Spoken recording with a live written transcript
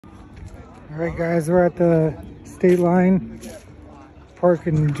Alright guys, we're at the state line park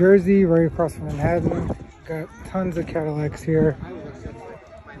in New Jersey, right across from Manhattan. Got tons of Cadillacs here.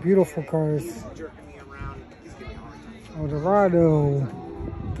 Beautiful cars. Eldorado.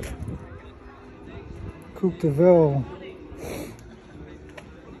 Coupe de Ville.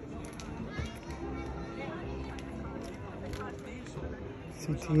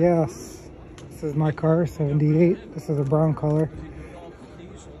 CTS. This is my car, 78. This is a brown color.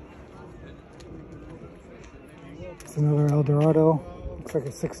 It's another Eldorado. Looks like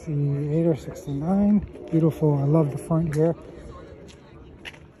a 68 or 69. Beautiful. I love the front here.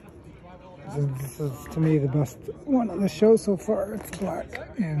 This is, to me, the best one on the show so far. It's black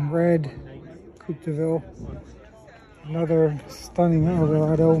and red. Coupe de Ville. Another stunning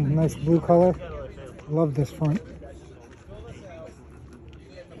Eldorado. Nice blue color. Love this front.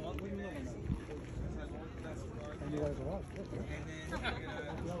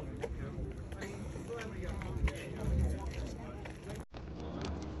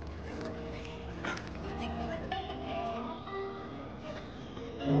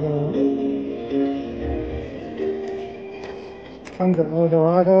 Tons of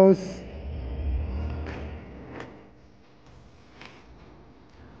Eldorados.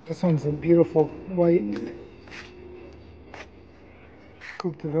 This one's a beautiful white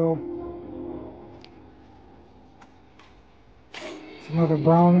Coupe de Ville. It's another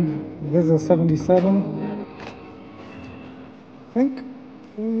brown. This is a 77. I think.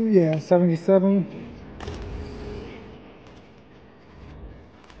 Yeah, 77.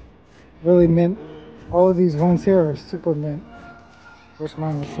 Really mint. All of these ones here are super mint. Wish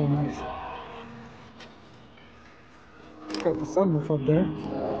mine was so nice. Got the sunroof up there.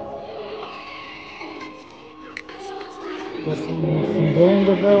 This sedan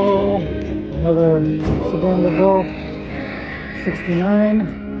de Ville. Another sedan de Ville. 69.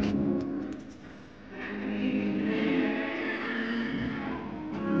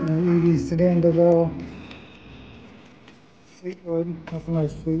 An 80 sedan de Ville. Fleetwood. That's a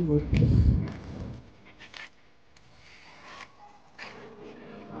nice Fleetwood.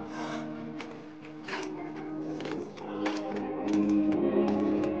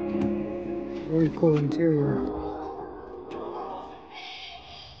 Very cool interior.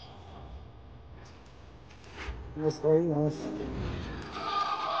 Nice white house.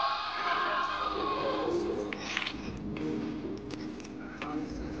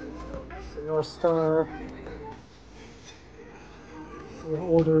 North Star. The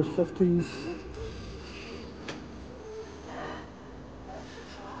older 50s.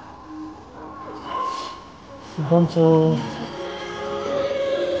 A bunch of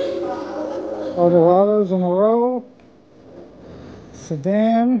Eldorados in a row,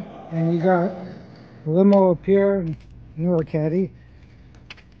 sedan, and you got limo up here, newer Caddy.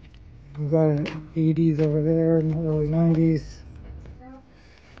 We got an 80s over there and early 90s.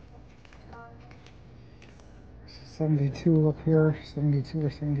 72 up here, 72 or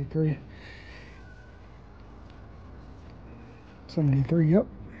 73. 73, yep.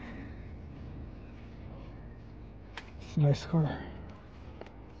 It's a nice car.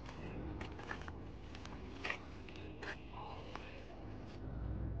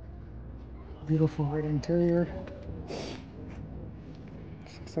 Beautiful red interior.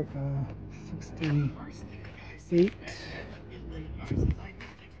 This looks like a 68.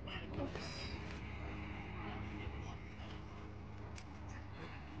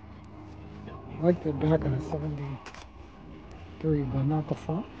 I like the back of the 73, but not the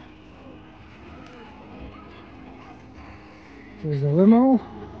front. There's a limo.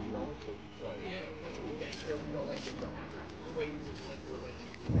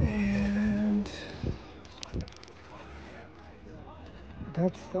 And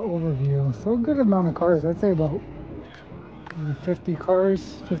that's the overview. So a good amount of cars. I'd say about 50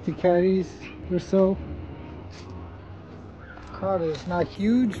 cars, 50 Caddies or so. Crowd is not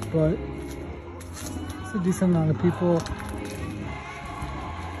huge, but it's a decent amount of people.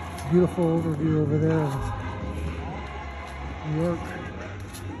 Beautiful overview over there of New York.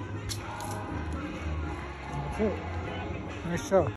 That's it. Nice show.